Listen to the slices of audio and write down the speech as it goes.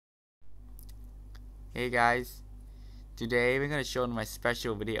Hey guys, today we're gonna show my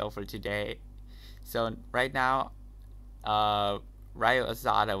special video for today. So right now, uh, Ryo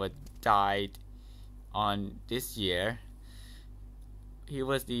Asada was died on this year. He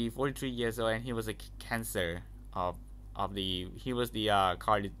was the 43 years old and he was a cancer of he was the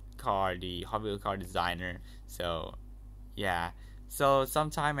the Hot Wheels car designer. So yeah. So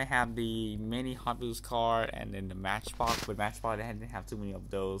sometime I have the mini Hot Wheels car and then the Matchbox, but Matchbox I didn't have too many of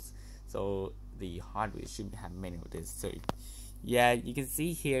those. So the Hot Wheels should have many of this. So yeah, you can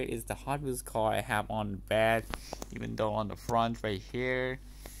see here is the Hot Wheels car I have on the bed, even though on the front right here,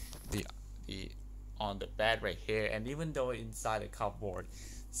 the the on the bed right here, and even though inside the cupboard.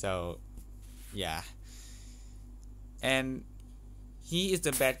 So yeah, and he is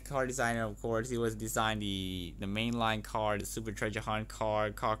the best car designer, of course. He was designed the mainline car, the Super Treasure Hunt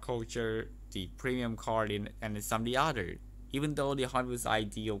car, car culture, the premium car, and some of the other. Even though the Hot Wheels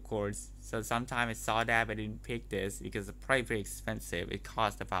ID, of course. So sometimes I saw that, but I didn't pick this because the price very expensive. It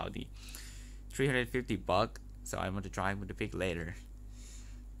cost about the $350. So I want to try to pick later.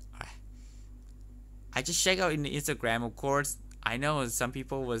 I just check out in the Instagram, of course. I know some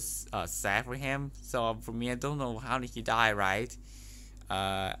people was sad for him. So for me, I don't know how did he die, right?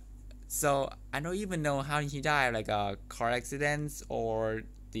 Uh, so I don't even know how he died, like a car accidents or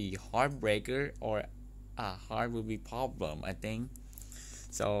the heartbreaker or a heart will be problem, I think.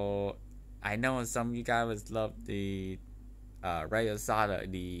 So I know some of you guys love the Ray Asada,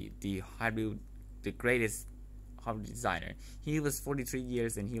 the Hollywood, the greatest Hollywood designer. He was 43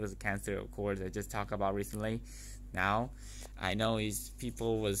 years and he was a cancer, of course. I just talked about recently. Now I know his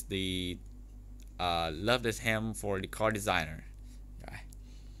people was the loved him for the car designer.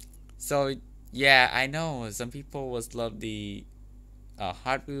 So yeah, I know some people was love the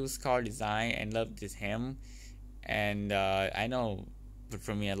Hot Wheels car design and love this him, and I know, but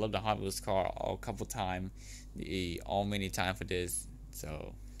for me, I love the Hot Wheels car a couple time, all many time for this.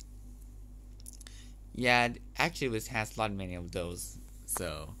 So yeah, actually, it has a lot many of those.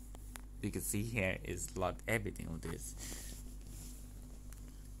 So you can see here is a lot everything of this,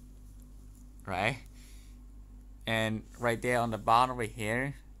 right? And right there on the bottom right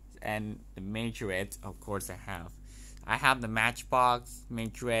here, and the majorette, of course, I have the Matchbox,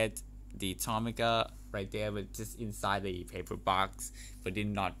 majorette, the Atomica right there, but just inside the paper box, but did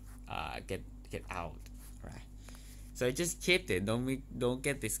not get out, right? So I just kept it. Don't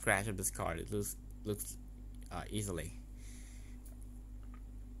get the scratch of this card. It looks easily.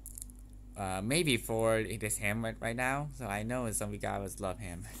 Maybe for it is him right now. So I know some of you guys love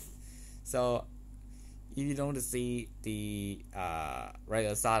him. So if you don't see the Ray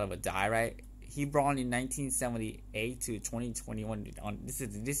Asada would die, right? He born in 1978 to 2021. On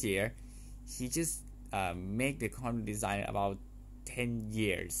this year, he just make the comic design about 10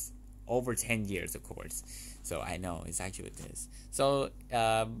 years, over 10 years, of course. So I know it's actually this. So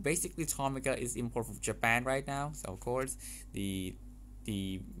basically, Tomica is import from Japan right now. So of course, the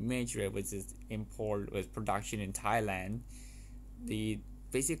major which is import was production in Thailand. The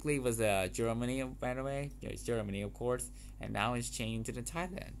basically was Germany, by the way. Yeah, it's Germany, of course, and now it's changed to the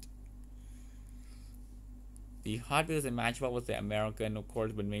Thailand. The Hot Wheels and Matchbox was the American, of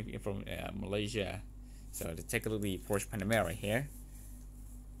course, but maybe from Malaysia. So to take a look at the Porsche Panamera here.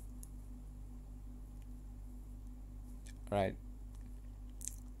 Right.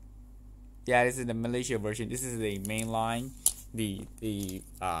 Yeah, this is the Malaysia version. This is the main line. The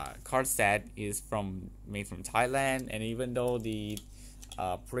card set is made from Thailand, and even though the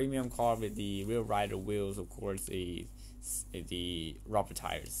premium car with the real rider wheels, of course, the rubber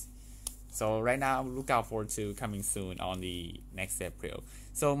tires. So right now, look out for to coming soon on the next April.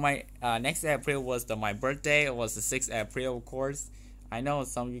 So my next April was my birthday. It was the 6th April, of course. I know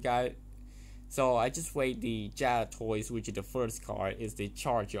some of you guys. So I just wait the Jada Toys, which is the first car, is the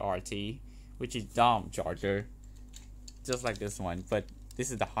Charger RT, which is Dom Charger, just like this one. But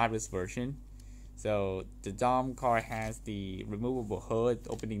this is the hottest version. So the Dom car has the removable hood,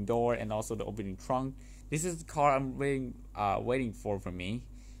 opening door, and also the opening trunk. This is the car I'm waiting for me.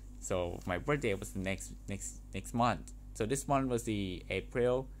 So my birthday was the next month. So this month was the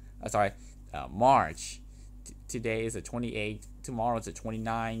April. March. Today is the 28th. Tomorrow is the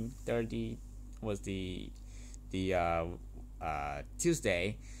 29th. 30 was the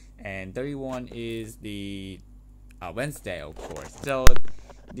Tuesday, and 31 is the Wednesday, of course. So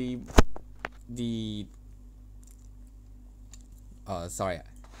the the sorry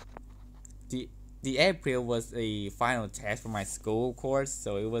the April was a final test for my school course,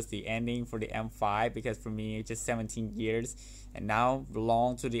 so it was the ending for the M5 because for me it's just 17 years and now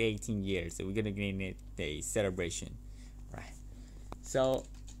belong to the 18 years, so we're gonna get it a celebration, right? So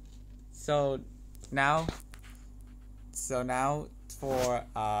now, for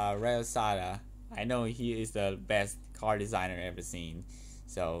Ray Asada, I know he is the best car designer ever seen.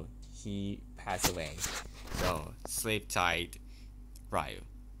 So he passed away. So sleep tight, Ryu.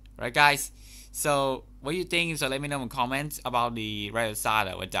 Right, guys. So what do you think? So let me know in comments about the Ray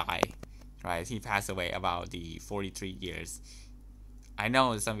Asada would die. Right, he passed away about the 43 years. I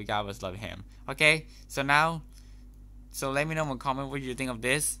know some of you guys love him. Okay, so let me know in the comment what you think of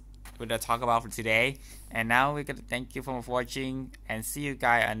this. We're gonna talk about for today. And now we're gonna thank you for watching and see you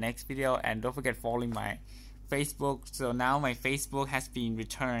guys on next video. And don't forget following my Facebook. So now my Facebook has been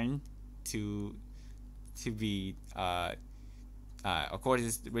returned to be of course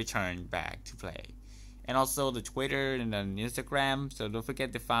it's returned back to play. And also the Twitter and then Instagram. So don't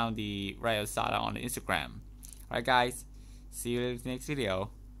forget to find the Ray Asada on the Instagram. Alright guys, see you in the next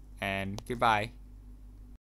video and goodbye.